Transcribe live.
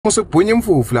Musubhunya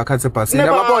imfufu la khathe ebhasini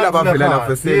ababola abavela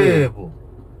lapha esele. Yebo.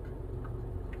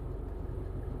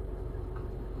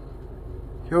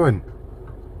 Yoni.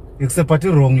 Ikusephathi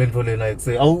wrong lento lena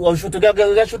ikuse. Awushuthe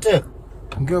kuyashutheka.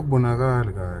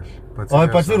 Ngiyakubonakala kahle. Hayi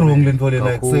phathi wrong lento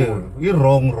lena ikuse. I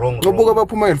wrong. Ngobuka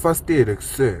baphuma elfastile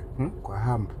kuse.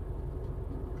 Kwahamba.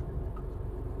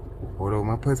 Olo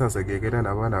maphetha sekekela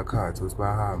labala khathi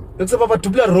usibahamba. Ikuse baba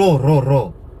dubula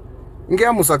raw.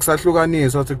 Ngiyamusa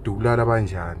kusahlukaniswa ukuthi kudubulala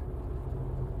kanjani.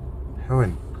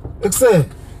 Yoni. Ikuse.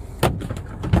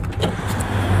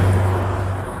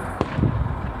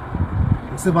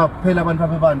 Seba phela abantu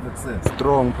abebantu ikuse.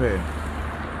 Strong phela.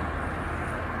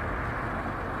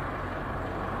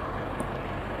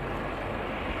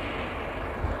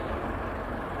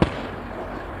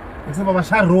 Ikuse baba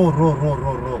sha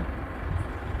raw.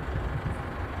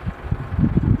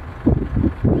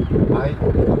 Hayi.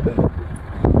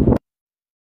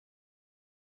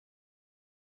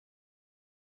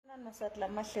 Nasathi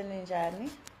lamahleni njani?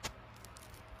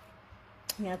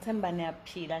 Ngiyathemba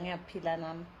ngiyaphila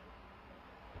nami.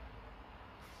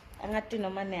 Angathi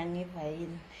noma niyangiva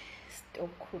yini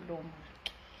sitokhuluma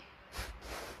ke.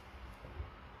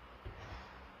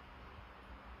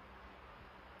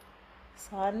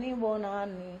 Sanibona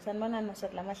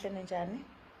nasathi lamahleni njani?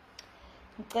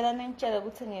 Ngicela ningitshele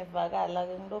ukuthi ngiyevakala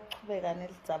ke ngilokuchubeka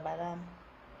nelidzaba lami.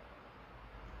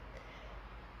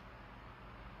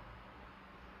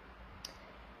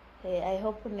 I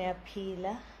hope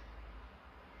niyaphila.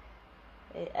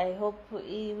 I hope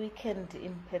i-weekend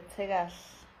imphethe kahle.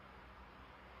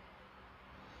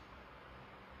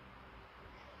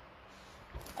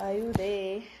 Are you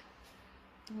there?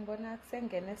 Ngibona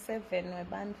kusengene 7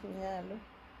 webantu nyalo.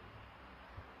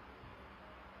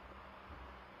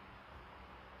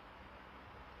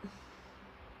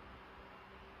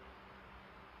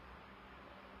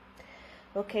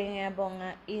 Okay,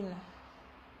 ngiyabonga ino.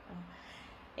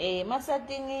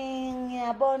 Masati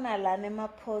ngiyabona lana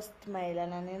ema-post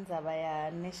mayelana nendzaba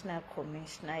ya National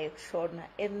Commissioner yokushona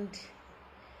and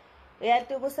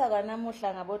uyathi kusaka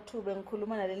namuhla ngabo-2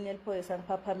 ngikhuluma nalelinye liphoyisa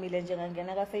ngiphaphamile nje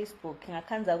ngangena ka-Facebook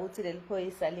ngakhanza ukuthi leli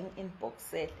phoyisa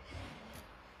ling-inboxele.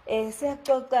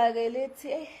 Siyaxoxa-ke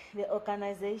lithi the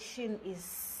organization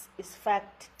is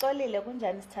fact. Xolile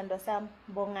kunjani sithandwa sami?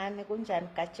 Bongani kunjani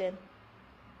Gatsheni?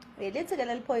 Lithi-ke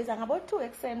leli phoyisa ngabo-2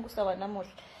 ekuseni kusaka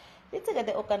namuhla. Lithi-ke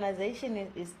the organization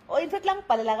is in fact la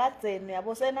ngibhalela kadzeni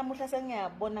yabo senamuhla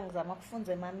sengiyabona ngizama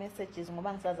kufunza ama-messages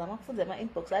ngoba ngisazama kufunza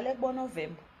ama-inbox ale kubona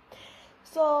November.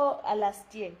 So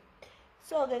last year.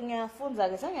 So-ke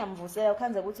ngiyafunza-ke sengiyamvusela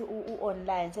ukhanze ukuthi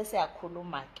u-online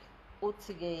sesiyakhuluma-ke.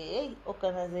 Uthi-ke hey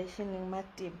organization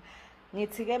ngimadima.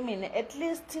 Ngithi-ke mina at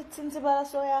least Tsintsibala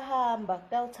soyahamba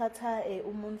kutawuthatha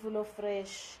umuntu lo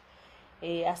fresh.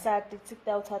 Asathi ukuthi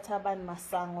kutawuthatha abani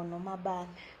Masango noma abani.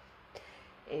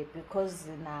 Because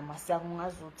na Masango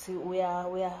ngazuthi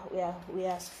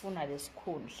uyasifuna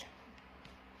lesikhundla.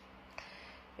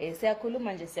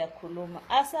 Siyakhuluma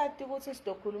asathi ukuthi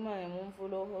sizokhuluma ngemuntu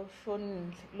lo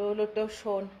oshonile lo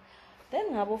toshona.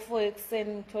 Then ngabo 4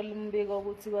 ekuseni ngithola umbiko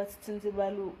ukuthi wathi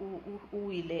Tsintsibala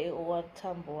uwile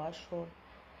owaThambo washona.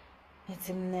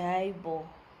 Ngithi mina hayibo.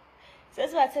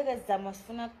 Sesibatheke sizama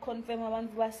sifuna ukuconfirm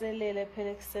abantu baselele phela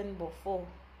ekuseni bo4.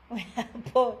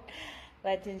 Uyabona?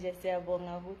 Bathi nje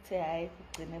siyabonga ukuthi hayi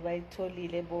kugcine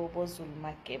bayitholile boZulu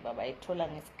Mageba bayithola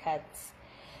ngesikhathi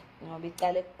ngoba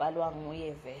icala kubhalwa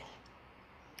nguye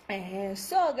vele.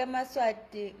 So-ke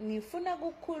Maswati ngifuna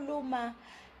ukukhuluma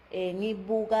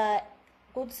ngibuka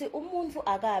ukuthi umuntu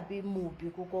akabi mubi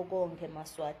kuko konke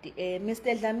Maswati.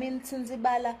 Mr. Dlamini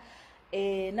Tsintsibala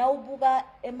nawubuka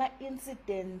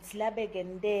ema-incidents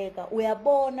labekendeka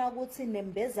uyabona ukuthi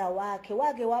nembeza wake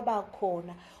waba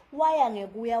khona waya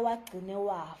ngekuya wagcine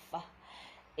wafa.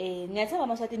 Ngiyathemba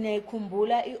Maswati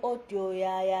niyayikhumbula i-audio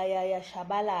ya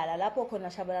Shabalala lapho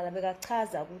khona Shabalala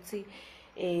bekachaza ukuthi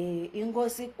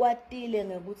inkosi kwatile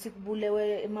ngekuthi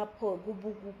kubulewe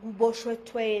kuboshwe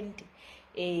 20.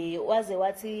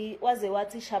 Waze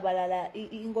wathi Shabalala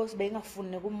inkosi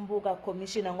beyingafuni kumbuka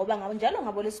commissioner ngoba njalo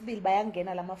ngabo lesibili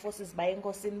bayangena lama forces baye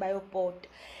enkosini bayopota.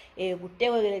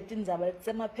 Kutewe leti ndzaba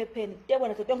letisemaphepeni kutewe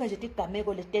nazo tonke nje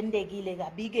tigameko letendekile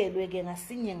kabikelwe ke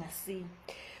ngasinye.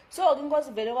 So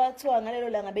inkosi vele kwathiwa ngalelo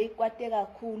langa beyikwate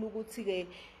kakhulu ukuthi ke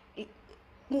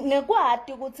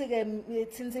ngekwati ukuthi ke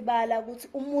Tsintsibala ukuthi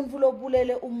umuntu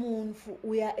lobulele umuntu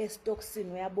uya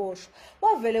estoksini uyaboshwa.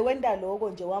 Wavele wenda lokho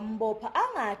nje wambopha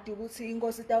angadi ukuthi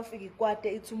inkosi itawufika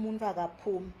ikwate ithi umuntu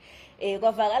akaphumi.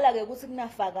 Kwavakala ke ukuthi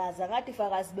kunafakaza ngathi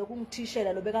fakazi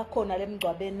bekungithishela lo bekakhona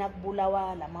lemgcwabeni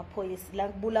nakubulawa lamaphoyisa la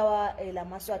kubulawa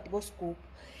lamaswati boSigubu.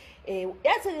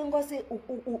 Yathi inkosi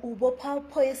ubopha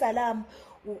uphoyisa lami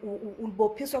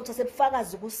ulibophiswa uthathe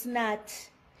ubufakazi kusinathi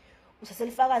uthathe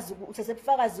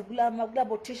ubufakazi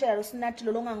kulabo thishela lo sinathi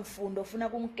lo ngangifunda ofuna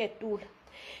kungiketula.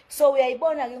 So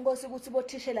uyayibona ke inkosi ukuthi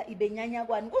bothishela ibenyanya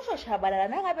kwani kusho Shabalala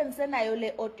nangabe nisenayo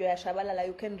le audio ya Shabalala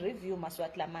you can review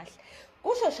maswati lamahle.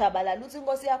 Kusho Shabalala uthi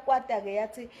inkosi yakwata ke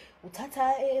yathi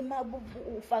uthatha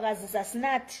ufakazi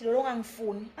sasinathi lo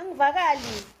ngangifuni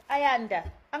angivakali ayanda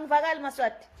angivakali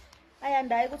maswati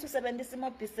ayanda hayi ukuthi usebenzisa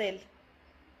imobisel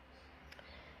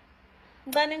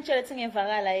ngicane ngitshela ukuthi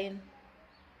ngevakala yini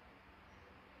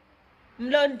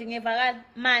Mlondi ngevakala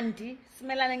mandi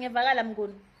simelana ngevakala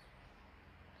mnguni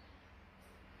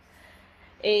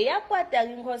yakwada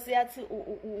inkosi yathi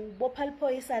ubopha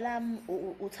liphoyisa lami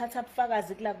uthatha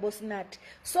ubufakazi kula kubosinathi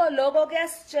so lokho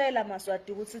kuyasitshela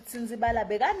maswati ukuthi Tsintsibala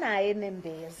bekanaye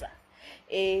nembeza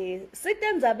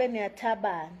sitenzabeni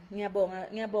yathabani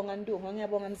ngiyabonga Ndungu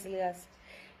ngiyabonga Mzilikazi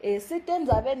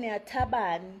sitenzabeni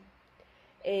yathabani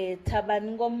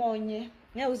thabani komonye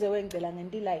ngeke wengcela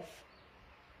ngenti life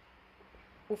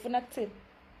ufuna kuthini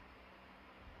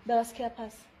bawasikhiya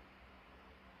phasi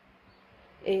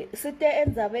site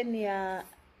endzabeni ya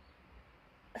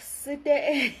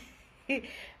site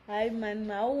hayi man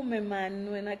mawume man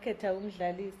wena khetha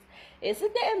umdlalisi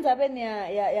site endzabeni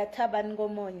ya thabani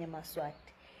komonye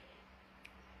maswati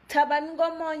thabani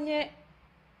komonye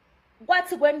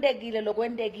kwathi kwendekile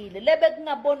lokwendekile lebe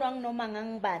kungabonwa nginoma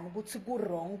ngangibani ukuthi ku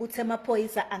wrong ukuthi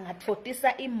emaphoyisa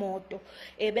angathotisa imoto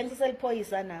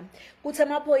bengiseliphoyisa nami ukuthi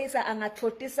emaphoyisa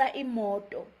angathotisa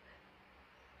imoto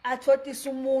athotisa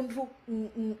umuntu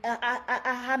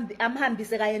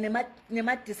amhambise kanye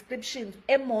nema descriptions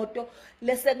emoto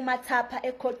lese kumathapha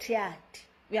ecourtyard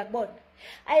uyakubona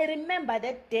I remember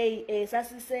that day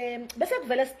sasise bese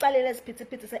kuvele sicalele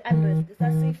siphithiphithi se-unrest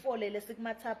sasifolele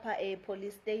sikumathapha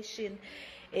police station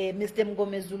Mr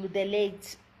Mngomezulu the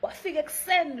late wafika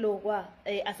ekuseni lokwa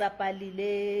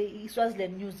asabhalile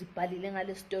iSwaziland News ibhalile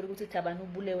ngale story ukuthi Thabani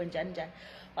ubulewe njani njani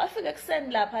wafika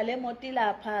ekuseni lapha le moto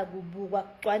ilapha kubukwa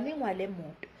kucwaningwa le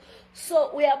moto so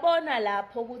uyabona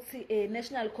lapho ukuthi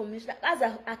National Commissioner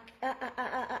aza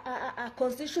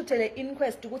constitute le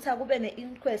inquest ukuthi akube ne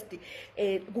inquest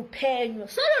kuphenywe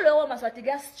solo lewo maswathi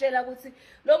kuyasitshela ukuthi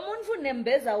lo muntu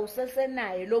unembeza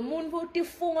usesenaye lo muntu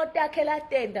utifungo takhe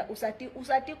latenda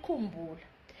usati khumbula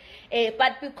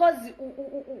but because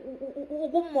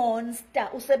umonster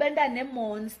usebenta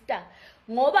nemonster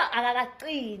ngoba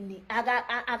akakaqini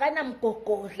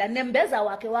akanamgogodla nembeza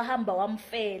wakhe wahamba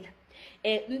wamfela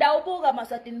ndawubuka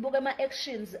maswati nibuke ama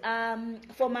actions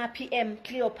former PM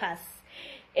Cleopas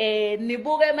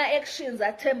nibuke ama actions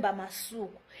aThemba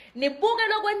Masuku nibuke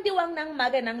lokwentiwa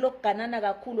nginangimake nangilokuganana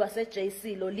kakhulu wase JC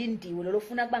lo Lindiwe lo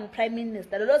lofuna kuba ngiprime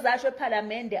minister lo zasho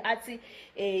eParliament athi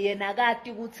yena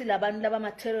kati ukuthi labantu laba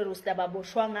ama terrorist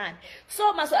ababoshwa ngani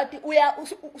so maswati uya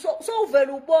so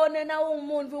uvela ubone na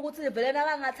umuntu ukuthi vele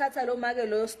nakangathatha lo make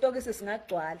lo stock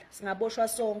singagcwala singaboshwa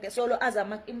sonke solo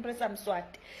azama impressa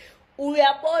Mswati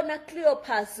uyabona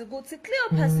Cleopas ukuthi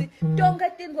Cleopas tonke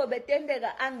tintfo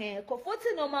betendeka angekho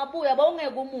futhi noma abuya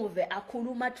bawungeke umuve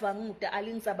akhuluma dvanguda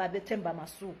alingsaba beThemba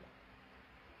Masuku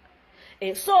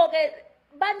so ke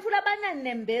bantu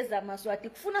labananembeza maswati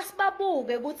kufuna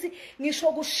sibabuke ukuthi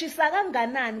ngisho kushisa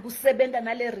kanganani kusebenta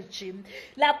nale regime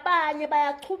labanye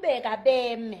bayachubeka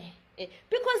beme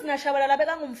because naShabalala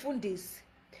bekangumfundisi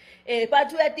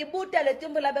but uyatibuta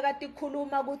letimbo labekati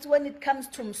khuluma ukuthi when it comes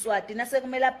to Mswati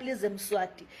nasekumela please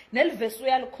Mswati nelivesi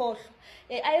uyalikhohlwa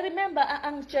I remember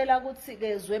angitshela ukuthi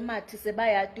ke Zwemathi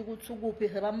sebayati ukuthi ukuphi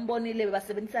sebambonile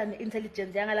basebenzisa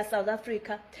intelligence yangala South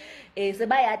Africa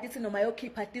sebayati ithi noma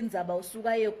yokhipha tindzaba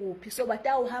usuka yekuphi so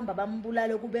batawuhamba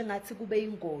bambulale kube ngathi kube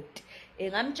ingoti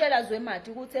ngamtshela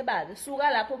Zwemathi ukuthi ebabe suka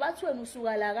lapho bathi wena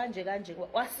usuka la kanje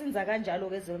wasinza kanjalo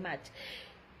ke Zwemathi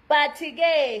but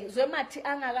ke Zwemathi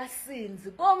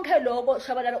angakasinzi konke lokho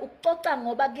Shabalala ukucoca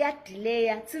ngoba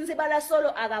kuyadelaya Tsintsibala solo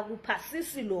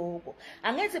akakuphasisi lokho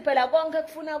angithi phela konke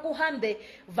kufuna kuhambe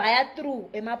via through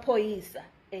emaphoyisa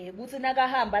ukuthi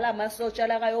nakahamba la masotsha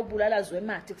la kayobulala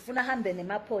Zwemathi kufuna hambe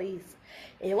nemaphoyisa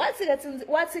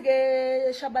wathi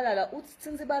ke Shabalala uthi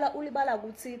Tsintsibala ulibala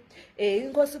ukuthi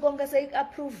inkosi konke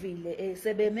seyiapprovile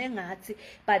sebeme ngathi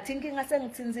but inkinga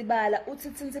sengitsintsibala uthi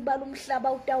Tsintsibala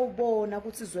umhlaba utawubona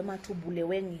ukuthi Zwemathi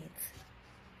ubulewe ngithi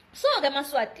so ke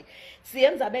maswati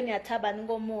siyenza beni yathabani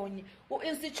komonye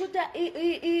uinstitute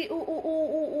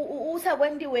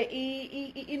usakwendiwe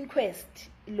inquest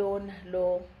lona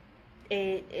lo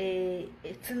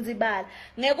Tsintsibala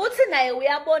ngekuthi naye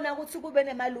uyabona ukuthi kube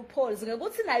nema loopholes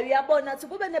ngekuthi naye uyabona ukuthi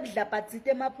kube nebudlabhadzite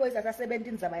emaphoyisa asebenta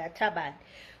indzaba yathabani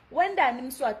wendani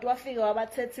Mswati wafika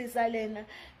wabathethisa lena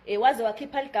waze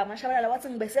wakhipha ligama Shabalala wathi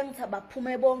ngibese ngithi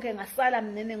baphume bonke ngasala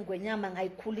mnene ngwenyama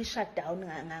ngayikhulisha down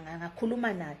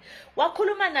ngakhuluma nayo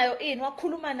wakhuluma nayo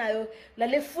wakhuluma nayo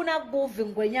lalefuna kubuvi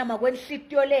ngwenyama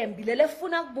kwenhlitiyo lembi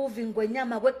lelefuna kubuvi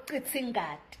ngwenyama kwekucitha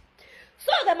ingadi.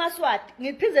 So ke Maswati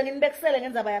ngiphize nginibekisele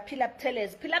ngenza bayaphila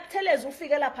Buthelezi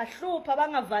ufike lapha hlupha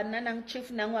bangavani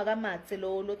nangichief nangwakamathe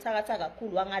lo thakatha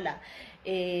kakhulu wangala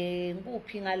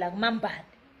nguphi ngala kumambane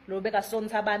lo beka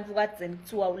sonta abantu kadzeni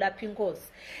kuthiwa ulapha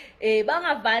inkosi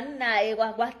bangavani naye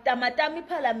kwatamatama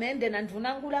iParliament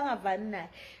nandvunankulu angavani naye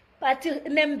but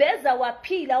Nembeza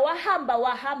waphila wahamba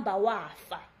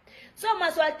wafa. So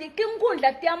Maswati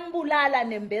kinkundla tiyambulala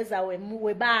Nembeza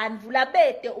webantfu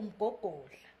labete umgogodla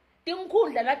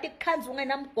tinkhundla lati kukhanza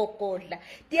ungenamgogodla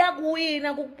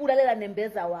tiyakuwina kukubulalela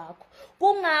Nembeza wakho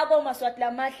kungako Maswati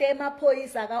lamahle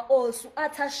emaphoyisa kaOsu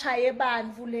athashaye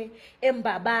bantfu le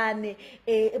embabane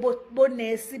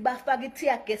bonesi bafaka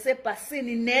ithiyagesi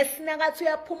ebhasini nesi nakathi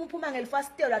uyaphuma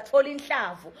ngelifastela athola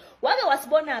inhlavu wake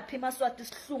wasibona phi Maswati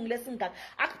isihlungu lesingaka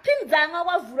akuphinzanga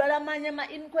kwavula lamanye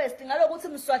ama-inquest ngalokuthi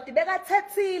Mswati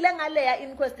bekathethile ngaleya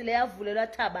inquest leyavulelwa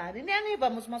Thabani niyangiva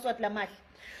Maswati lamahle.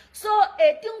 So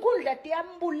tinkhundla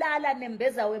tiyambulala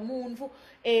Nembeza wemuntu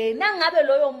nangabe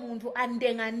loyo muntu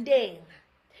andenga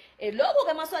lokho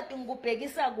ke Maswati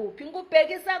ngikubhekisa kuphi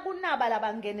ngikubhekisa kunaba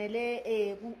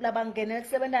labangenele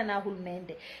kusebenza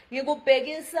nahulumende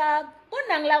ngikubhekisa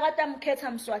kunangilakade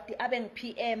amkhetha Mswati abe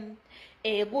ngi-PM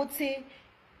kuthi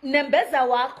Nembeza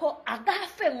wakho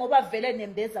akafe ngoba vele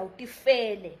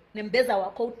Nembeza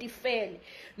wakho utifele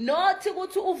nothi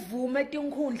ukuthi uvume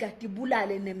tinkhundla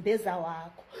tibulale Nembeza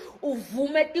wakho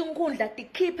uvume tinkhundla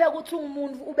tikhiphe ukuthi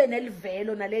umuntu ube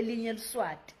nelivelo nalelinye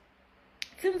eliswati.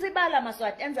 Tsintsibala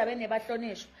Maswati endzabeni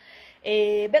yabahlonishwa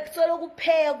bekuthola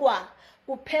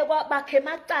kuphekwa bakhe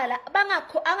emacala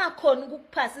angakhona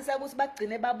ukukuphasisa ukuthi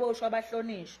bagcine baboshwa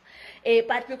abahlonishwa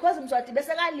but because Mswati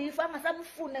bese kalifa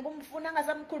angasamfune kumfuna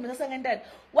angasamkhuluma sesengentana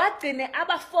wagcine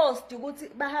aba-forced ukuthi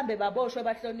bahambe baboshwe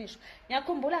abahlonishwa.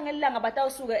 Ngiyakhumbula ngelilanga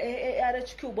batawusuka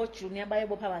e-RHQ bo-junior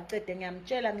bayebopha bacede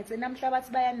ngiyamtshela ngithi namhla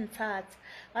bathi bayanithatha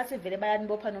bathi vele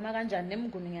bayanibopha noma kanjani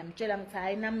nemnguni ngiyamtshela ngithi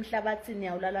hayi namhla bathi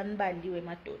niyawulala nibaliwe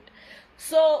madoda.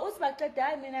 So usibaceda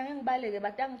hayi mina ngibaleke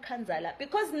batangikhanzala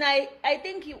because naye I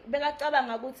think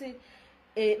bekacabanga ukuthi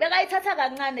bekayithatha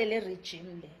kancane le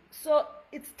regime le. So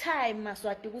it's time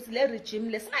Maswati ukuthi le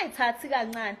regime le singayithathi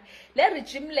kancane le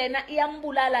regime lena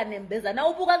iyambulala Nembeza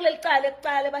nawubuka kulelicala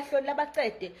ekuqala bahloli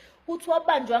labacede uthi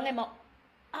wabanjwa ngema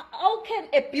how can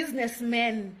a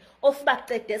businessman of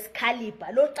bacede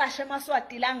escaliber lo qashe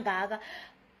Maswati langaka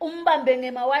umbambe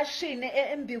ngemawashini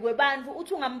embikwe bantfu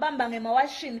uthi ungambamba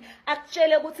ngemawashini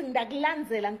akutshele ukuthi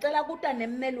ngidakulandzela ngicela ukuthi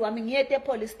nemmeli wami ngiyete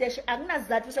police station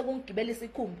akunazathu sekungigibela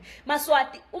isikhumbi.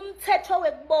 Maswati umthetho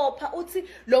wekubopha uthi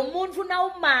lo muntu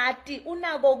nawumati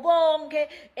unako konke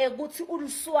ukuthi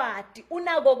uluswati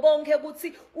unako konke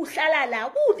ukuthi uhlala la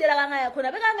kude la kangaya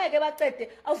khona bekangeke bacede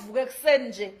avuke kuseni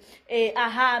nje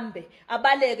ahambe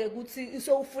abaleke ukuthi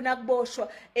isofuna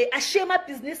kuboshwa ashiye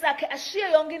amabhizinisi akhe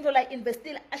ashiye yonke into la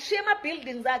investila ashiye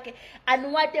ama-buildings akhe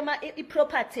anuwate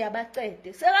i-property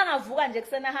yabacede sekangavuka nje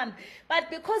kusenahambe but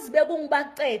because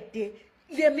bekungibacede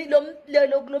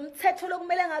lo mthetho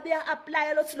lokumele ngabe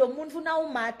ya-aplya lothi lo muntu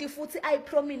unawumati futhi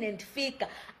ayi-prominent figure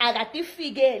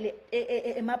akatifikele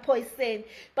emaphoyiseni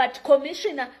but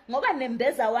commissioner ngoba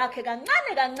Nembeza wakhe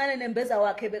kancane Nembeza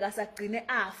wakhe bekasagcine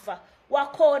afa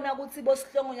wakhona ukuthi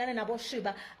bosihlongonyane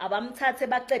naboshiba abamthathe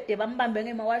bacede bambambe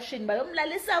ngemawashini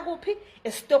bayomlalisa kuphi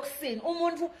estocksini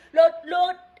umuntu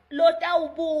lo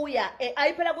tawubuya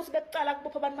ayiphela ukuthi bekucala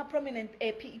kubopha abantu ma prominent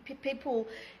people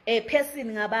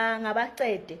person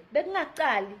ngabacede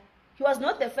bekungaqali. He was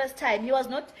not the first time. He was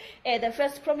not the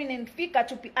first prominent figure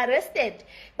to be arrested.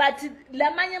 But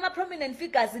lamanye ama prominent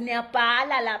figures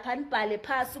niyabhala lapha nibhale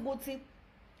phasi ukuthi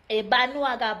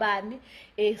banwa kabani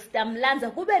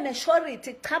sitamlanza kube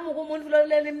ne-surety chamuka umuntu lo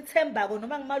lemthembako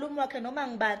noma ngimalume wakhe noma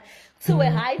ngibani kuthiwe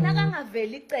hayi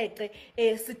nakangaveli icece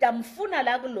sitamfuna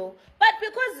la kulo but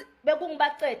because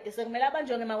bekungibacede sekumele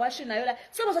abanjwe ngemawashini nayo la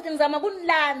so bazothi ngizama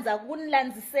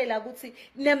kunilanzisela ukuthi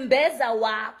Nembeza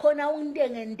wakho na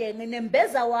undengendenge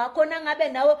Nembeza wakho nangabe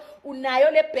nawe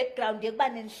unayo le background yekuba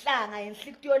nenhlanga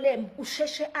yenhlitiyo lembu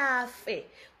usheshe afe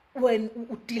when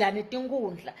udila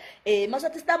netinkundla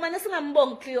Maswati sitamane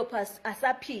singambongi Cleopas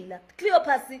asaphila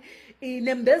Cleopas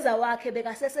Nembeza wakhe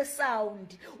bekasese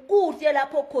sound kuhle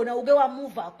lapho khona uke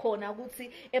wamuva khona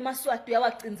ukuthi eMaswati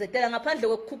uyawagcinzetela ngaphandle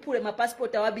kokukhuphula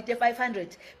emapassport awabite 500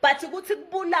 but ukuthi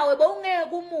kubulawe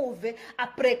bowungeke umuve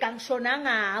abreaka ngishona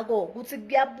ngako ukuthi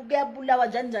kuyabulawa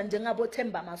njani njengabo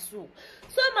Themba Masuku.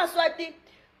 So Maswati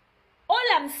All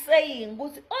I'm saying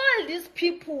ukuthi all these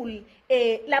people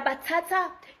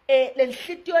labathatha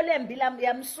lenhlitiyo lembi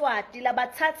yamswati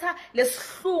labathatha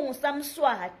lesihlungu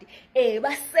samswati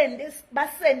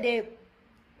basende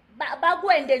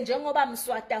bakwende njengoba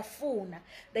Mswati afuna.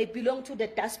 They belong to the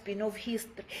dustbin of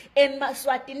history. And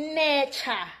Maswati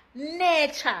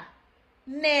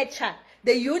nature,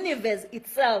 the universe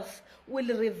itself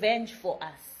will revenge for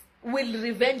us. Will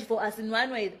revenge for us in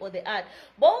one way or the other.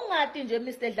 Bongathi nje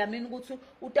Mr. Dlamini ukuthi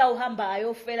utawuhamba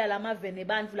ayofela lamavene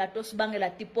bantu latosibangela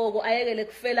tipoko ayekele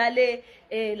kufela le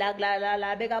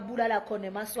la bekabulala khona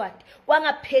eMaswati.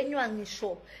 Kwangaphenywa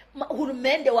ngisho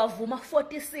uhulumende wavuma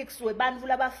 46 webantu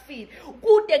labafile.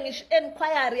 Kude ngisho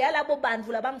inquiry yalabo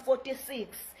bantu labangu 46.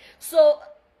 So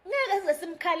ngeke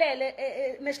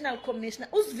simkhalele National Commissioner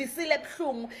usivisile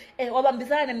ebhlungu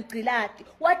wabambisana nemgcilati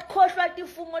watkhohlwa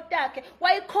tifungo takhe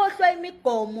wayikhohlwa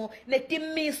imigomo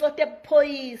netimiso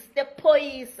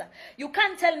tephoyisa. You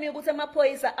can't tell me ukuthi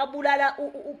amaphoyisa abulala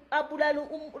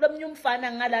lomnye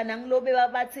umfana ngalana ngilobe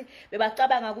bathi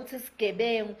bebacabanga ukuthi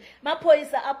sigebengu.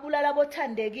 Amaphoyisa abulala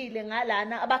bothandekile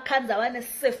ngalana abakhanza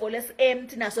wanesifo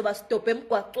lesi-empty naso bastophe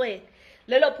emgwaqweni.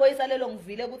 Lelo phoyisa lelo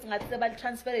ngivile ukuthi ngathi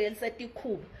sebalitransferele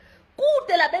lisetikhuba.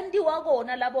 Kude labendiwa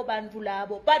kona labo bantu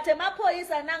labo. But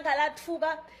emaphoyisa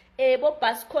nangalatfuka bo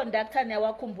bus conductor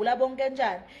newakhumbula bonke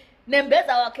njani.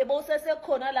 Nembeza wakhe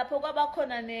bowusesekhona lapho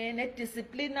kwabakhona ne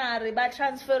disciplinary ba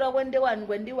transfer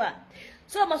kwendiwa.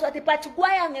 So Maswati but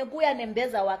kwaya ngekuya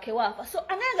nembeza wakhe wafa. So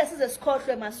angeke size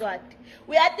sikhohlwe Maswati.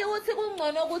 Uyathi uthi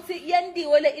kungcono ukuthi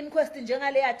yendiwe le inquest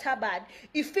njengale yaThabani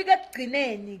ifike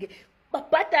ekugcineni ke.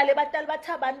 Babhadale batali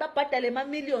baThabani babhadale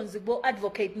millions bo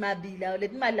advocate mabila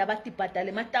lethi imali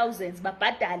labadibhadale thousands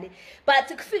babhadale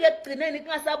but kufike ekugcineni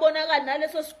kungasabonakala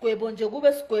naleso sigwebo nje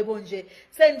kube sigwebo nje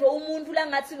sendvo umuntu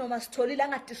langathi noma sitholile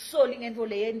angathi sisoli ngento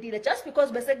leyendile just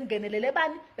because bese kungenelele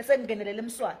bani bese kungenelele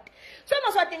Mswati. So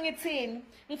Maswati ngithini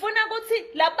ngifuna ukuthi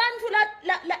labantu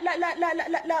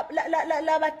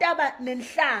labataba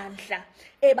nenhlanhla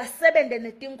basebende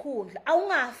netinkhundla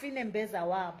awungafi nembeza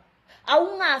wabo.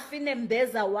 Awungafi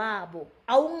nembeza wabo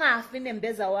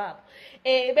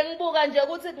bengibuka nje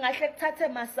ukuthi kungahle kuthathe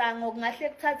Masango kungahle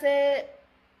kuthathe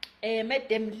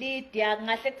Madam Lydia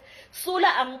kungahle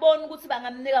Sula angiboni ukuthi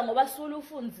bangamnika ngoba Sula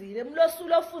ufunzile mlo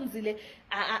Sula ofunzile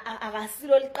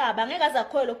akasilo liqaba ngeke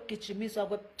azakhola ukugijimiswa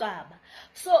kwebucaba.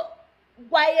 So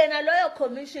kwayena loyo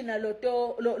commissioner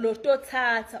loto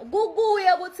thatha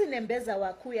kukuye ukuthi nembeza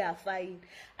wakhe uyafa yini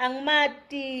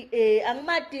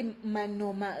angimati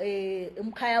manoma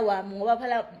umkhaya wami ngoba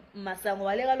phala Masango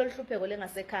waleka loluhlupheko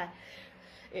lengasekhaya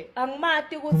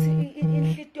angimati ukuthi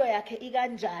inhlitiyo yakhe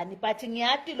ikanjani but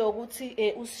ngiyati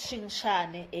lokuthi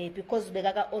usishingishane because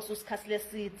bekaka osusikhasi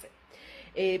lesithe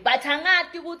but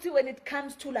angati ukuthi when it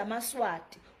comes to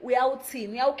laMaswati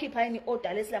uyawuthini uyawukhipha yini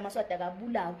order lesi laMaswati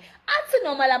akabulawe athi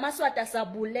noma laMaswati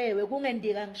asabulewe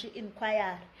kungendika ngisho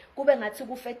inquiry kube ngathi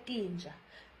kufetinja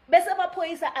bese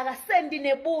amaphoyisa akasendi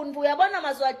nebunvu. Uyabona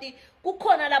Maswati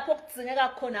kukhona lapho kudzingeka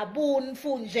khona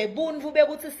bunfu nje bunfu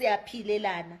bekuthi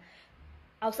siyaphilelana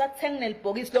awusathenga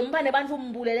nelibhokisi lo mbane bantu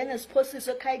umbulele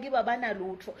ngesiphosiso ekhaya kiba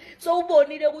banalutho. So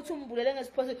ubonile ukuthi umbulele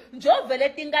ngesiphosiso njovele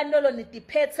tinkantolo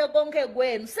nidiphethe konke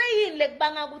kwenu seyini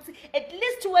lekubanga ukuthi at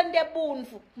least wende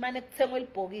bunfu kumane kuthengwe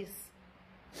libhokisi.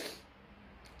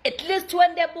 At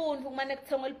wende bunfu kumane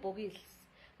kuthengwe libhokisi.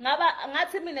 Ngaba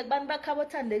ngathi mina kubantu bakhabo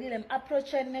thandekile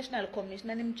approach National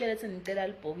Commissioner nimtshele ukuthi ngicela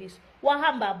libhokisi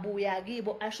wahamba buya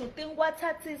kibo ashuthi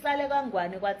kwathathisa le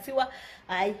kangwane kwathiwa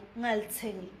hayi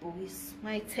ngalithenga libhokisi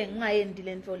ngayithenga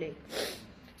ngayendile into leyo.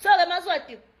 So ke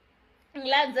Maswati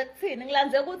ngilanze kuthini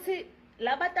ngilanze ukuthi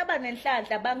labantu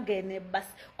abanenhlanhla bangene bas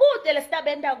kude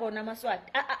lestabenda kona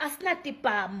Maswati asina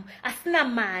tibhamu asina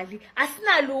mali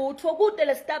asina lutho kude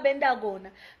lestabenda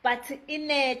kona but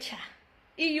inature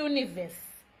iuniverse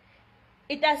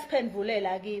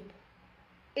itasiphendvulela kibo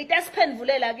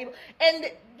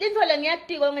and into le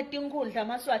ngiyadika ngetinkundla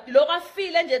Maswati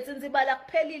lokafile nje Tsintsibala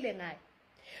kuphelile ngayo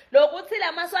lokuthi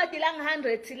laMaswati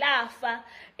lang100 lafa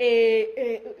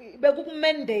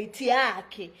bekukumandate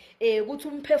yakhe ukuthi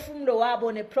umphefumulo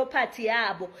wabo neproperty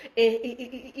yabo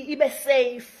ibe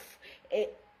safe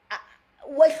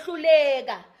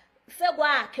wehluleka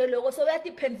sekwakhe lokho so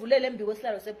uyatiphendvulela embiko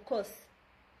sihlalo sebukhosi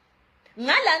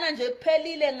ngalana nje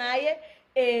kuphelile ngaye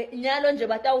nyalo nje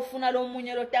batawufuna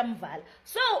lomunye lotamvala.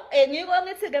 So ngiko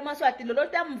ngithi ke Maswati lo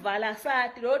lotamvala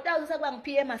asati lo tawusa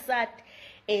kwangiphiye Masati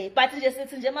but nje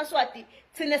sithi nje Maswati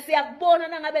thina siyakubona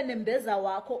nangabe nembeza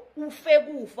wakho ufe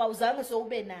kufa uzange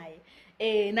soube naye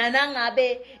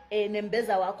nanangabe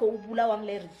nembeza wakho ubulawa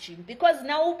ngile regime, because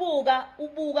na ubuka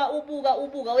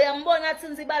uyambona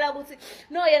Tsintsibala ukuthi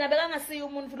no yena bekangasiya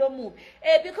umuntu lomubi,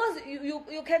 because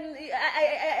you can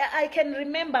I can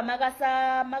remember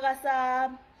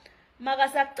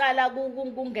makasaqala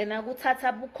kungena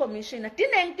kuthatha bu commissioner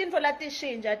tinengitintfo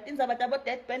latishinja tindzaba tabo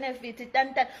death benefit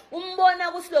tantani umbona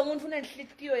ukuthi lo muntu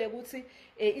unenhlitiyo yekuthi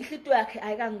inhlitiyo yakhe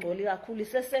ayikangcoli kakhulu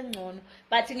isesengcono,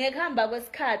 but ngekuhamba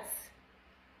kwesikhathi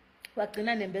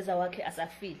wagcina nembeza wakhe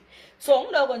asafile. So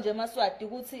ngiloko nje Maswati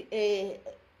ukuthi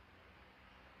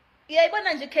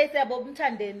iyayibona nje case yabo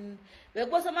umthandeni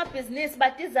bekuba samabhizinisi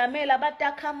batizamela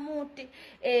batakhamuti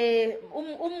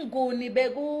umnguni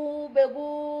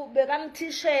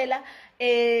bekamthishela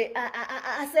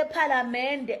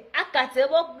asephalamende agadze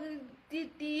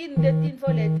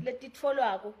tintfo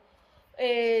letitfolwako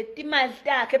timali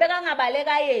takhe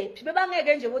bekangabaleka yephi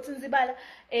bebangeke nje ukuthi Tsintsibala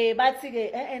bathi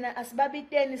ke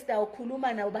asibabiteni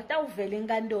sitawukhuluma nawo batawuvela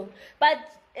enkantolo, but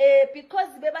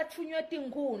because bebathunywe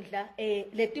tinkhundla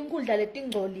letinkhundla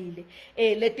letingcolile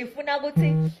letifuna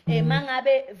ukuthi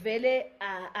mangabe vele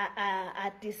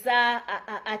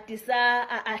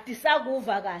atisa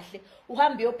kuva kahle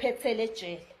uhambe uyophethela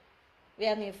ejele,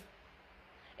 uyangiva.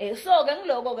 So ke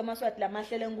ngiloko ke Maswati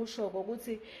lamahlele ngikushoko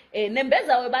ukuthi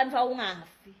nembeza webantfu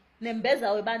awungafi,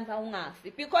 nembeza webantfu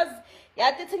awungafi, because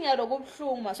yathi thingelo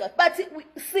kubhlungu Maswati, but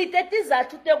sithe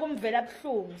tizathu tekumvela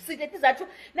bhlungu, sithe tizathu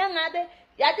nangabe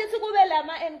yathi kube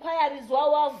lama enquiries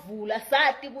wawavula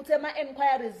sathi ukuthi ema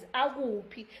enquiries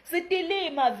akuphi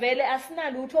sitilima vele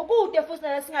asinalutho kude futhi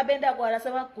nalesingabenda kwala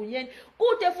semagunyeni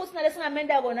kude futhi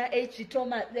nalesingamenda kona AG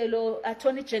Thomas lo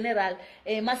Attorney General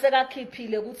maseka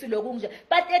khiphile ukuthi lokunje,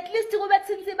 but at least kube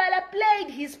Tsintsibala played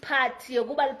his part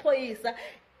yokuba liphoyisa,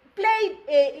 played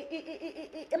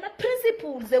ama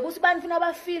principles ukuthi banifuna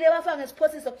bafile bafaka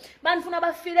ngesiphosiso banifuna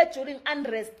bafile during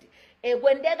unrest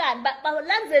kwendekani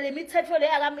balandzele imithetho le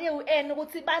yakam-UN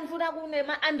ukuthi banifuna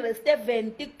kunema unrest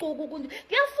event icuku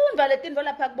kuyafundwa letintfo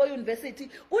lapha kubo university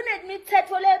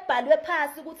kunemithetho lebhalwe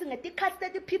phasi ukuthi ngetikhathi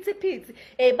tetiphithiphithi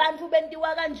bantu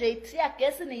bentiwa kanje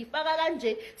tiyagesi neyifaka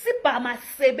kanje sibhamu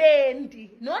asisebenzi,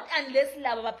 not unless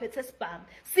laba baphethe sibhamu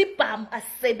sibhamu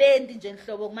asisebenzi nje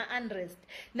nhlobo kuma-unrest.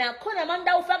 Nakhona uma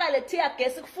nitawufaka le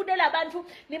tiyagesi kufunela abantu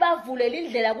nibavulela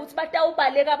indlela ukuthi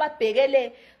batawubaleka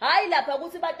babhekele, hayi lapha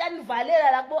ukuthi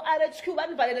batanivalela la kubo RHQ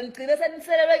banivalele nigcine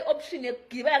seniselelwe i-option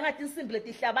yokugibela ngathi insimbi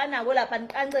letihlabanako lapha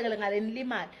niqancekele ngale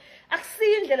nilimali.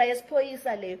 Akusiyo indlela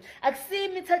yesiphoyisa leyo, akusiyo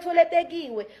imithetho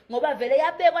lebekiwe ngoba vele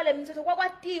yabekwa le mithetho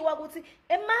kwakwatiwa ukuthi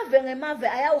emave ngemave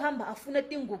ayawuhamba afune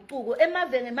tinguquko,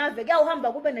 emave ngemave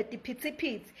kuyawuhamba kube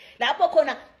netiphithiphithi lapho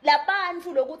khona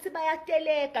labantu lokuthi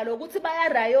bayateleka lokuthi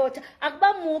bayarayotha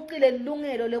akubamuqi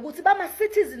lelungelo lokuthi bama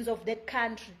citizens of that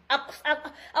country.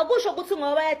 Akusho ukuthi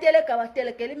ngoba bayateleka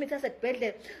batelekela imithi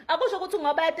yasedibhedlela, akusho ukuthi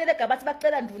ngoba bayateleka bathi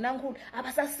bacela ndunankulu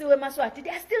abasasiwe Maswati,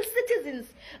 they are still citizens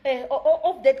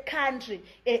of that country.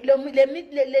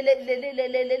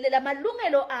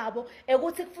 Lamalungelo abo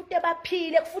ukuthi kufuthi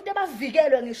baphile kufuthi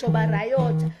bavikelwe ngisho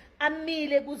barayotha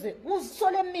amile kuze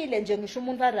kusole emile nje ngisho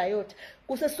umuntu arayotha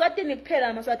kuseswatini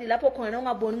kuphela Maswati lapho khona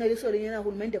ungaboni ngeliso linyana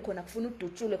uhulumende khona kufuna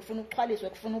udutshule kufuna uxhwaliswe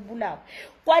kufuna ubulawa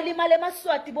kwalimale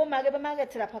eMaswati bomake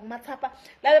bemakethe lapha kumathapha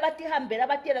labe batihambela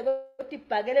batiyela ukuthi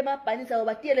ibhakele emabhanisa abo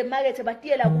batiyele emakethe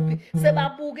batiyela kuphi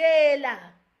sebabukela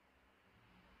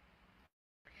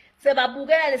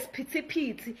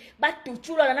lesiphithiphithi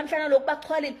badutshulwa namhlanje lokhu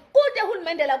baxhwalile kude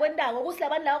uhulumende la kwendako ukuthi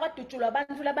labantu lawa badutshulwa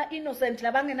abantu laba innocent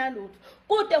labangenalutho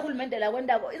kude uhulumende la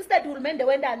kwendako instead uhulumende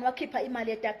wendani wakhipha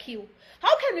imali etakhiwe.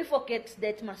 How can we forget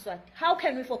that Maswati? How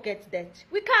can we forget that?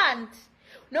 We can't.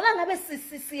 Noma ngabe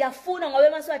siyafuna ngoba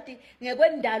eMaswati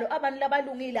ngekwendalo abantu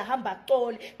labalungile hamba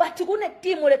xole, but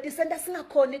kunetimo letisenta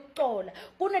singakhona ixola,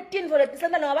 kunetinto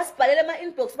letisenta ngoba sibhalele ama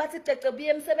inbox bathi cece buye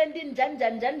emsebenzini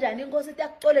njani inkosi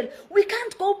iyakuxolela. We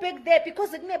can't go back there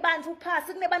because kunebantu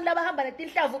phasi, kunebantu labahamba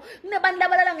netinhlavu, kunebantu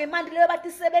labalala ngemandi leyo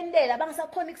batisebenzela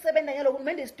bangasakhona ukusebenza ngelo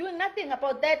hulumende is doing nothing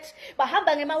about that.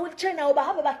 Bahamba ngema wheelchair nawo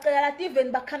bahamba bacela la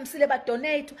even bakhamisile ba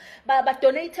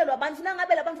donatelwa abantu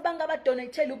nangabe labantu bangaba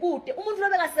donatele kude umuntu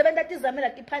ngasebenza tizamela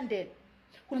tiphandela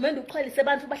hulumende uxhwalise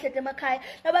abantu bahlete emakhaya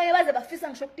nabanye baze bafisa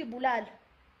ngisho ukutibulala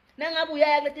nangabe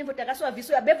uyaya kule timvo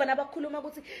takaswaviso uyabeva nabakhuluma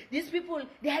ukuthi these people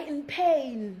they are in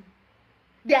pain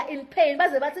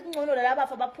baze bathi kungcono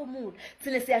lalabafa baphumula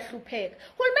thine siyahlupheka.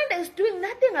 Hulumende is doing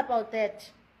nothing about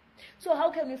that. So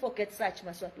how can we forget such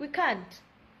Maswati?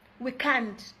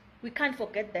 We can't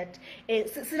forget that.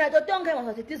 Sinato tonke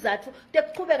Maswati tizathu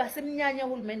tekuqhubeka simnyanya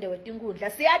uhulumende wetinkhundla.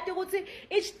 Siyathi ukuthi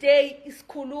each day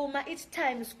isikhuluma, each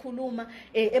time isikhuluma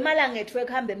emalanga ethu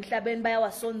ekuhamba emhlabeni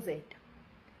bayawasonzela.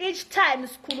 each time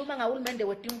sikhuluma ngahulumende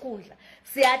wetinkundla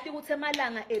siyathi ukuthi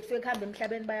emalanga ethu ekuhamba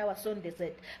emhlabeni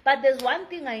bayawasondezela. But there's one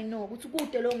thing I know ukuthi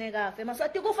kude lo ngekafe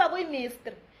Maswati kufa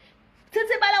kuyimystery.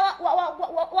 Tsintsibala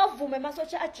wavume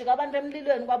Masotsha ajika abantu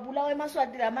emlilweni kwabulawa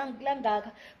eMaswati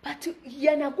lamangaka but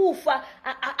yena kufa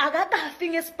akakafi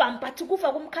ngesibhamu but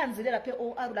kufa kumkhanzile lapha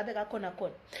eOR lapha kakhona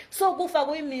khona. So kufa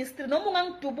kuyimystery noma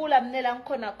ungangidubula mnela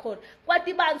ngikhona khona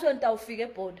kwathi bantu entawufika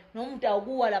eborder noma umuntu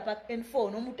awukuwa lapha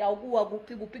N4 noma umuntu awukuwa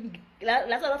kuphi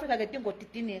la South Africa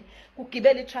ngetingodidini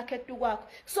kugibela itruck etu kwakho.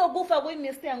 So kufa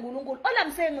kuyimystery yaNkulunkulu. All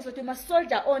I'm saying is ukuthi must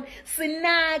soldier on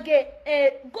sinake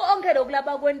konke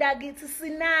lokulaba kwenda kithi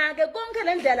sinake konke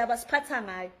lendlela basiphatha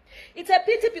ngayo. It's a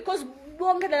pity because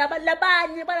bonke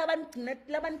labanye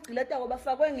labanigcileta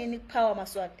bafakwe ngeni kupower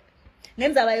Maswati.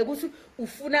 Ngenzaba ukuthi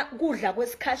ufuna kudla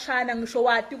kwesikhashana ngisho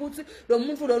wathi ukuthi lo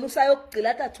muntu lona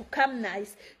usayokugcilata to come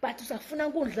nice but usafuna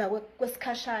kudla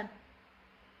kwesikhashana.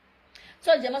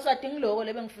 So nje Maswati ngiloko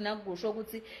lebe ngifuna ukusho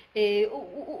ukuthi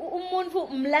umuntu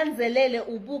umlanzelele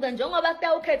ubuka njengoba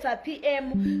kutawukhetha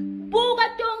PM buka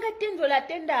tonke tindlo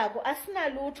latendako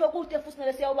asinalutho ukuthi futhi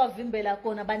nale siyawavimbela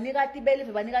khona banikati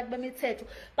belive banikati bemithetho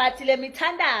but le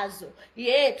mithandazo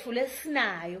yethu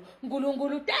lesinayo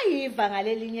uNkulunkulu utayiva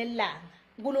ngalelinye ilanga.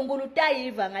 uNkulunkulu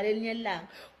utayiva ngalelinye ilanga.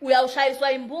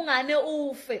 Uyawushayiswa imbungane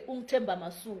ufe ungithemba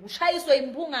masuku. Ushayiswe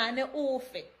imbungane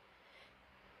ufe.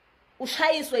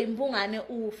 Ushayiswe imbungane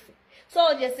ufe.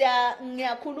 So nje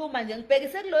ngiyakhuluma nje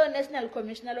ngibhekise kuloyo National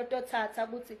Commissioner lotothatha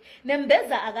ukuthi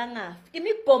nembeza akangafi.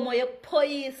 Imigbomo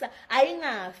yokuphoyisa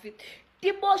ayingafi.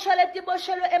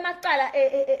 Tiboshelwe emacala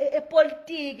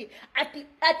epolitiki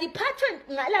atiphathwe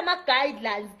ngalama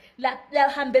guidelines la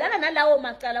hambelana nalawo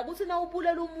macala ukuthi na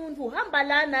ubulela umuntu uhamba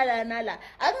la nala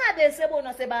angabe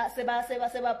sebona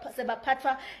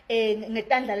sebaphathwa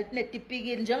ngetandla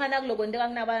letinetipikili njengana kulokwendeka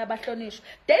kunaba abahlonishwa.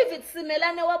 David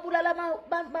Simelane wabulala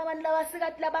abantu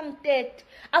lawasikati labangitete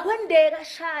akwendeka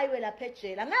ashaywe lapha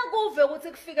ejela. Ngakuve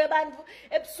ukuthi kufike abantu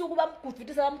ebusuku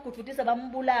bamgudvutisa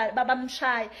bambulala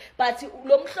babamshaya but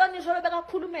lo mhlonishwa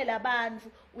lobekakhulumela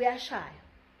abantu uyashaya.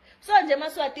 So nje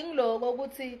Maswati ngiloko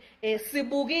ukuthi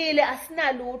sibukile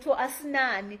asinalutho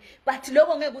asinani but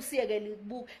lokho ngeke usiyekele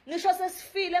ukubuka. Ngisho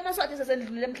sesifile Maswati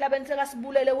sesendlule emhlabeni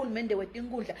sekasibulele uhulumende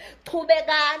wetinkundla.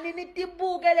 Chubekani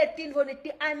nitibuke letindvo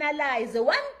niti-analyze.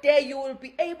 One day you will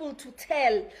be able to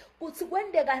tell ukuthi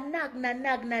kwendeka nak.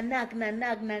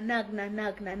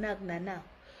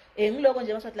 Ngiloko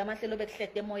nje Maswati lamahlelo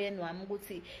bekuhlete emoyeni wami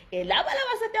ukuthi laba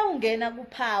setawungena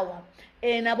kupower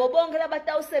nabo bonke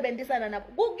labatawusebenzisana nabo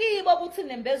kukibo ukuthi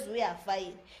nembeza uyafa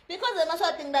yini because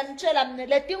Maswati ngidanitshela mina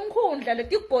letinkhundla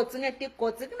letigotsi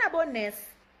ngetigotsi kunabo nurse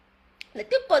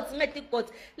letigotsi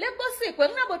ngetigotsi lenkosikwe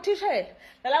kunabo thishela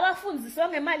labafundiswa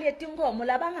ngemali yetinkomo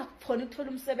labangakhona ukuthola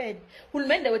umsebenzi.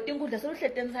 Uhulumende wetinkhundla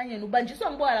seluhlete ensanyeni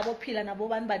ubanjiswa ngibona labo phila nabo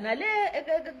bantu banale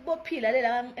bophila le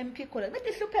la MP khona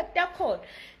betihlupheke takhona.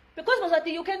 Because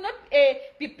Maswati you cannot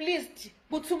be pleased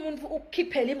ukuthi umuntu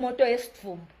ukukhiphela imoto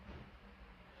yesivumbu.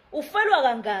 Ufelwa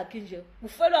kangaki nje?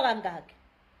 Ufelwa kangaki?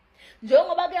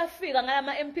 Njengoba kuyafika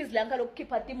ngalama MPs la ngalo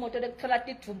kukhipha imoto lekuthola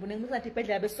tidvumbu nengisathi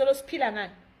ibhedlela besolo siphila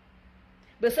ngani?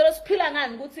 Besolo siphila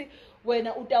ngani ukuthi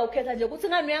wena utawukhetha nje ukuthi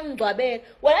ngani uyangicwabela.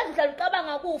 Wena ngihlala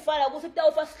ucabanga kufa la ukuthi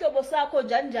utawufa sihlobo sakho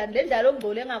njani le ndalo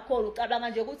ongcole ngakhona ucabanga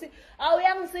nje ukuthi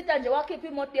awuyangisita nje wakhipha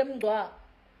imoto yemngcwabo.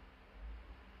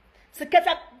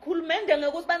 Sikhetha kuhulumende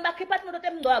ngokuthi bantu bakhipha imoto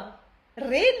emngcwabo.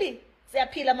 Really?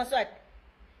 Siyaphila Maswati.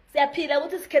 Siyaphila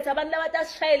ukuthi sikhetha abantu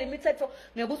labatashayela imithetho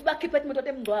ngokuthi bakhipha imoto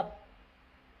emngcwabo.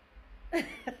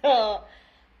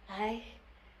 Hayi.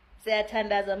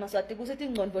 Siyathandaza Maswati ukuthi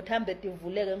ingqondo thambe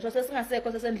tivuleke ngisho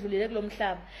sesingasekho sesendlulile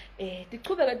kulomhlaba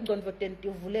tichubeke ingqondo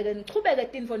tivuleke nichubeke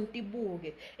tindvo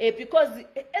ntibuke because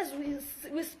as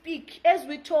we speak as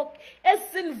we talk as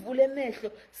sinivule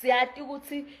emehlo siyathi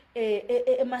ukuthi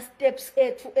ema steps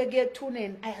ethu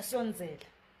ekuyethuneni ayasonzela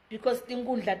because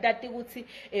tinkundla tati ukuthi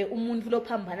umuntu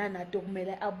lophambana nato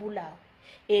kumele abulawe.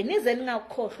 Nize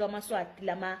ningakhohlwa Maswati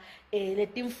lama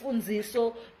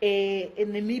letimfundiso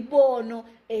nemibono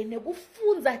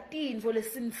nekufunza tindvo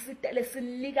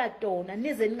lesinika tona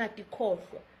nize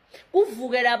ningatikhohlwa.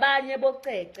 Kuvukela abanye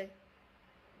bocece.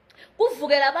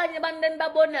 Kuvukela abanye abantu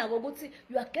enibabonako ukuthi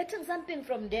you are getting something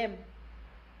from them.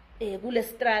 Kule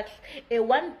struggle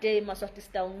one day Maswati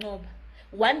sitawunqoba.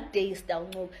 One day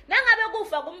sitawunqoba. Nangabe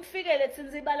kufa kumfikele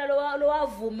Tsintsibala lo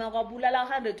wavuma kwabulala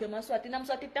 100 weMaswati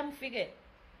namswati tamfikele.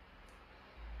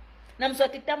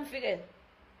 Namswati tamfikele.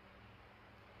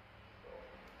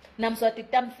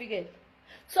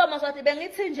 So Maswati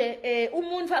bengithi nje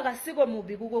umuntu akasiko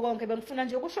mubi kuko konke bengifuna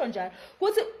nje ukusho njalo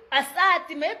ukuthi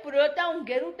asati maybe lo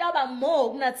tawungena utaba more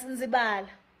kunatsintsibala.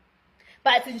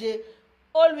 But nje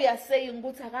all we are saying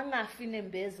ukuthi akangafi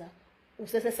nembeza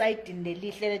usesesayidini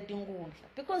lelihle letinkundla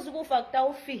because ukufa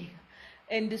kutawufika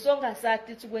and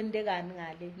songasathi ukuthi kwentekani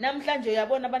ngale namhlanje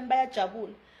uyabona abantu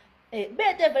bayajabula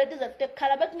bethe vele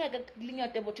tizatekhala bekungeke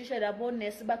kulinyode bothishela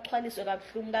abonesi baxhwaliswe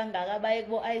kabuhlungu kangaka baye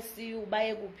kubo ICU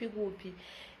baye kuphi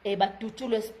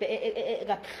badutshulwe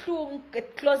kabuhlungu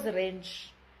at close range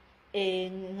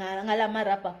ngalama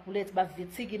rubber bullets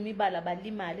bavithika imibala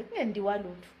balimali kungendiwa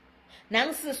lutho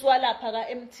nangisiswa lapha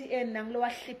ka MTN nangilo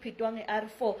wahliphitwa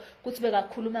ngeR4 kuthi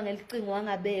bekakhuluma ngelicingo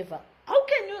wangabeva. How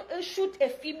can you shoot a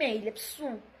female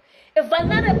ebusuku? A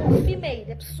vulnerable female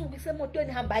ebusuku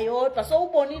isemotweni hamba yodwa so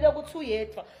ubonile ukuthi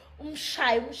uyedwa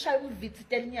umshaye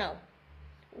umvitsitela inyawo.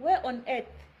 Where on earth?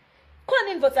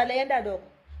 Khona indvodza leyenda lokho.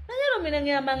 Ngiyelo mina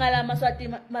ngiyamangala amaswati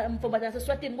mfombatha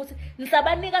naseswatini ukuthi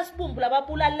nisabanika sibumbu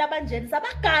lababulali labanje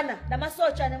nisabagana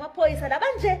namasotsha nemaphoyisa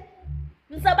labanje.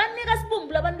 Nisabanika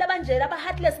sibumbu labantu labanje laba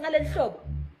heartless ngaleli hlobo.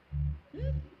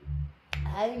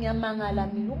 Hayi ngiyamangala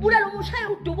mina. Ubulala umushaye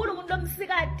udubula umuntu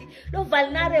lomsikati lo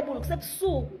vulnerable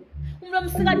kusebusuku. Umuntu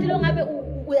lomsikati lo ngabe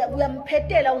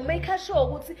uyamphetela umake sure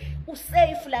ukuthi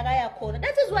usafe la kaya khona.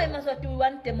 That is why maswati we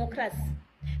want democracy.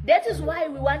 That is why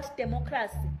we want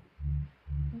democracy.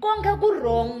 Konke ku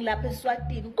wrong lapha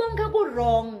eSwatini. Konke ku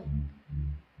wrong.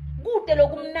 Kude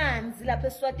lokumnanzi lapha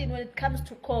eSwatini when it comes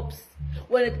to cops,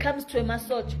 when it comes to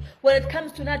emasotsha, when it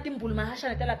comes to nathi imbulu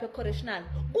mahasha lapha ecorrectional.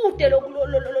 Kude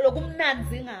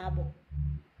lokumnanzi ngabo.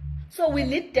 So we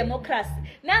need democracy.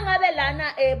 Nangabe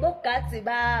lana bogadzi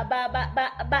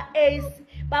ba ace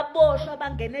baboshwa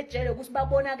bangena ejele ukuthi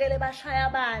babonakele bashaya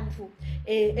abantu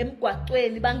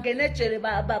emgwaqweni bangena ejele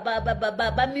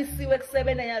bamisiwe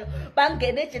kusebena yalo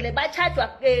bangena ejele bachajwa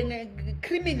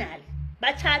criminal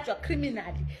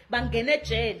bangena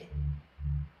ejele.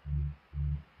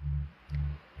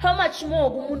 How much more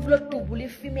kumuntu lodubula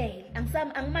ifemale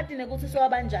angimatine ukuthi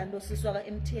sowabanjani lo siswa ka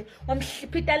MTN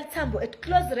wamhliphita lithambo at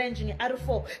close range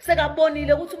ngeR4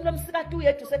 sekabonile ukuthi umuntu lomsikati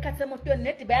uyedwa usekhathe emotweni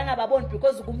nedi bayangababoni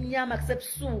because kumnyama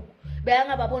kusebusuku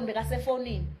bayangababoni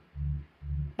bekasefonini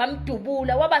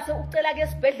bamdubula wabase ucela ke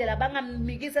esibhedlela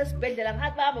bangamikisa esibhedlela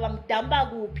ngathi bahamba bamdamba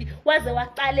kuphi waze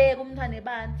waqaleka umntwana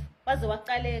ebantu waze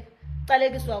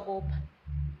waqalekiswa kopha.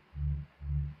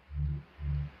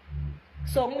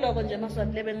 So ngiloko nje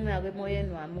maswati lebe nginako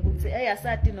emoyeni wami ukuthi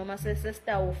eyasati noma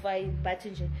sesitawufa but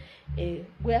nje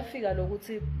kuyafika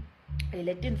lokuthi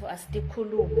letinfo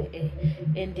asitikhulume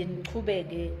and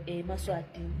nichubeke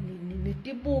maswati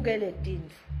nitibuke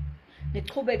letinfo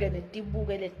nichubeke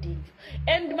netibuke letinfo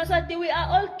and maswati we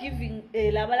are all giving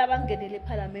laba labangenele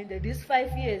eParliament these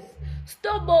 5 years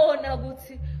stobona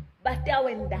ukuthi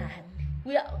batawendani.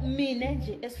 Mina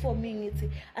nje as for me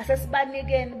ngithi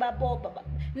asesibanikeni baboba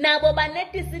nabo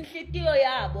banetisa inhlitiyo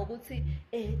yabo ukuthi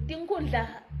tinkundla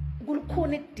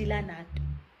kulukhuni kudila nato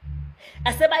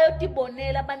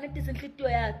asebayotibonela banetisa inhlitiyo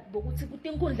yabo ukuthi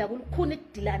tinkundla kulukhuni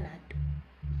kudila nato.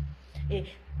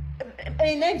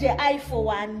 Mina nje I for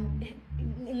one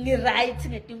ngiright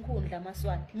ngetinkundla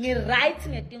maswati ngiright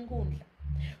ngetinkundla.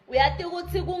 Uyathi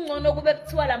ukuthi kungcono kube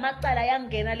kuthiwa lamacala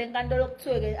yangena lenkantolo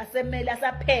lokuthiwe asemele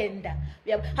asaphenda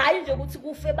hayi nje ukuthi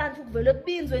kufe abantu kuvele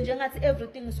kubinzwe nje ngathi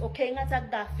everything is okay ngathi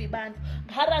akukafi abantu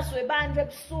haraswe abantu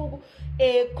ebusuku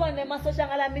khona emasosha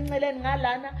ngalami inceleni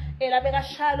ngalana labeka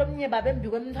shalo omnye babembi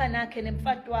kwemntwana yakhe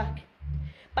nemfati wakhe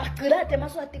bagcilade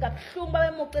maswati kabuhlungu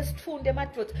babemoce esithunde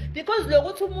emadvodza because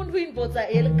lokuthi umuntu uyindvodza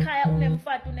elikhaya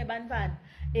unemfati unebantwana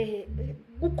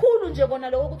kukhulu nje kona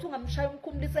lokho ukuthi ungamshaya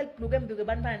umkhumulisa elibhluke embike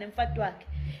bantwana nemfati wakhe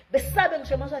besabe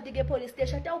ngisho maswati ke police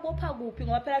station atawubopha kuphi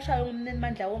ngoba phela ashaye umneni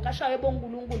mandla wonke ashaye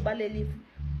bonkulunkulu balelifu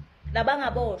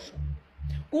labangaboshwa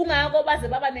kungako baze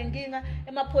baba nenkinga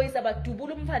emaphoyisa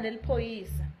badubula umfana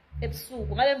eliphoyisa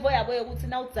ebusuku ngale mvo yabo ukuthi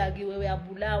na udzakiwe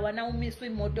uyabulawa na umiswa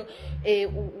imoto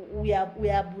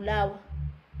uyabulawa.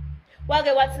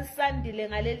 Wake wathi Sandile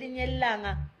ngalelinye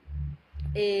ilanga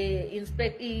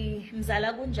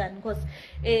mzala kunjani because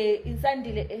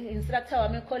insandile instructor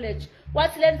wami college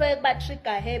wathi lento ekuba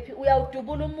trigger happy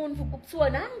uyawudubula umuntu kuthiwa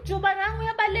nangijuba nangu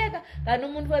uyabaleka ngani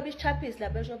umuntu webichaphisi la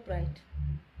Bishop Bright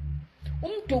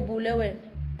umdubule wena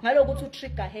ngalokuthi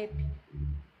utrigger happy.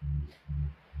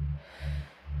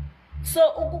 So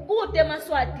ukukude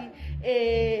maswati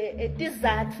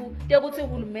tizathu tekuthi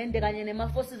uhulumende kanye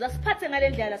nemaforces asiphathe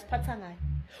ngalendlela siphatha ngayo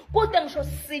kude ngisho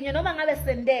sinye noma ngabe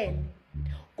sendene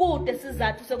kude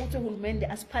sizathu sokuthi uhulumende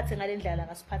asiphathe ngalendlela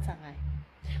akasiphatha ngayo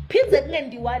phindze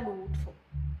kungendiwa lutho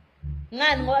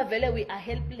ngani ngoba vele we are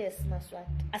helpless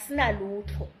maswati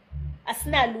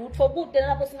asinalutho kude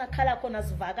lapho singakhala khona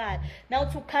sivakala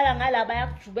nawuthi ukhala ngala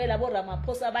bayakujubela bo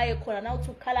Ramaphosa baye khona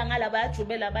nawuthi ukhala ngala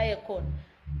bayajubela baye khona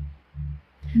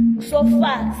so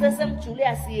far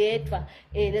sesemjule siyedwa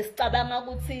lesicabanga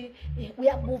ukuthi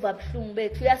uyabuva buhlungu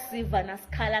bethu uyasiva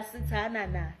nasikhala sithana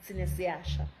nathi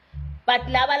nesiyasha. But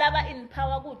laba in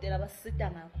power kude laba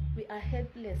sisita ngakho. We are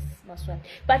helpless maswati.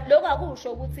 But lokho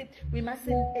akusho ukuthi we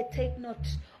mustn't take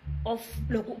note of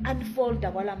lokhu unfold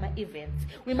kwalama events.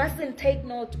 We mustn't take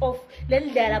note of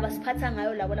lendlela abasiphatha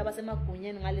ngayo labo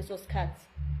labasemagunyeni ngaleso sikhathi.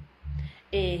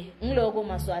 Ngiloko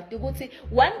maswati ukuthi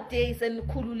one day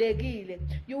senikhululekile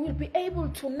you will be able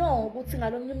to know ukuthi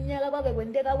ngalomnye umnyaka kwake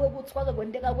kwenteka kwekuthi kwake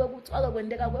kwenteka kwekuthi kwake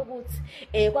kwenteka kwekuthi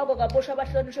kwako kaboshwa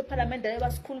abahlonishwe eParliament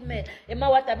basikhulumela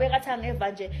emawadi abekathi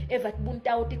angeva nje eva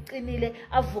buntawo tiqinile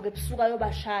avuke ebusuka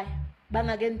yobashaya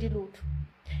bangakenti lutho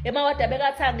emawadi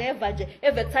abekathi angeva nje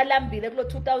evekuthalambile kulo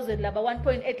 2000 laba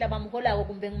 1.8 laba mholako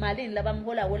kumbe ngimalini laba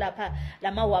mholako lapha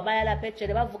lama wabaya lapha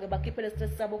ejele bavuke bakhiphe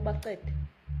lestress sabo kubaqede.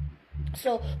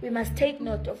 So we must take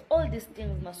note of all these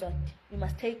things maswati. We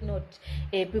must take note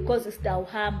because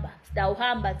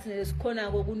sitawuhamba thina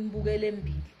sikhona kokunibukela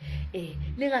embili.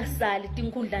 Ningasali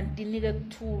tinkundla ntinike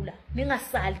kuthula.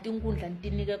 Ningasali tinkundla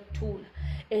ntinike kuthula.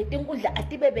 Tinkundla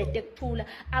atibebete kuthula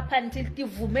up until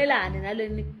tivumelane nalo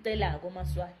nikucelako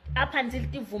maswati. Up until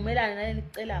tivumelane nalo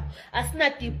nikucelako. Asina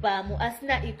dibhamu,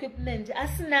 asina equipment,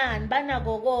 asinani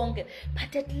banako konke.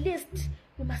 But at least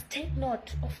we must take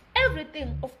note of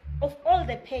everything, of all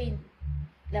the pain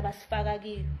labasifaka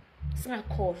kiyo.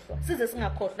 Singakhohlwa, size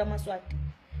singakhohlwa maswati.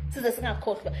 Size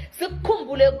singakhohlwa.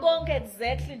 Sikukhumbule konke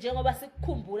exactly njengoba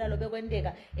sikukhumbula lo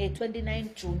bekwenteka 29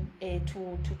 June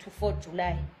to 4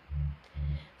 July.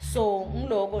 So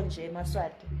ngiloko nje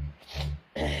maswati.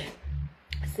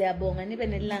 Siyabonga nibe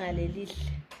nelanga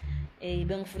lelihle.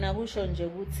 Bengifuna kusho nje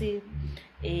ukuthi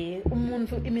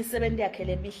umuntu imisebenzi yakhe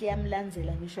lemihle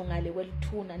yamlandzela ngisho ngale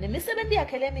kwelithuna nemisebenzi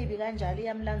yakhe lemibi kanjalo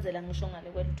iyamlandzela ngisho ngale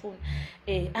kwelithuna.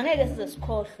 Angeke size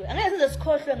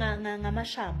sikhohlwe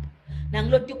ngamashampu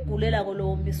nangiloti kugulela ko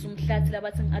lo misa umhlathi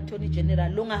labathi ngiAttorney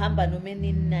General longahamba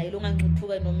nomenini naye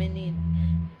longancuthuka nomenini.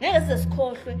 Ngeke size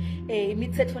sikhohlwe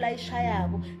imithetho la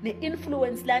ishayako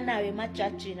neinfluence lanayo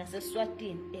emajajini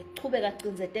aseSwatini echubeka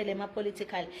aqinzetele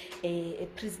ema-political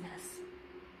prisoners.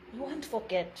 We won't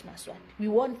forget maswati. We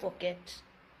won't forget.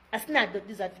 Asinado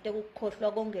tizathu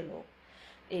tekukhohlwa konke lo.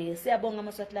 Siyabonga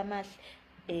maswati lamahle.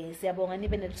 Siyabonga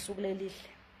nibe nelisuku lelihle.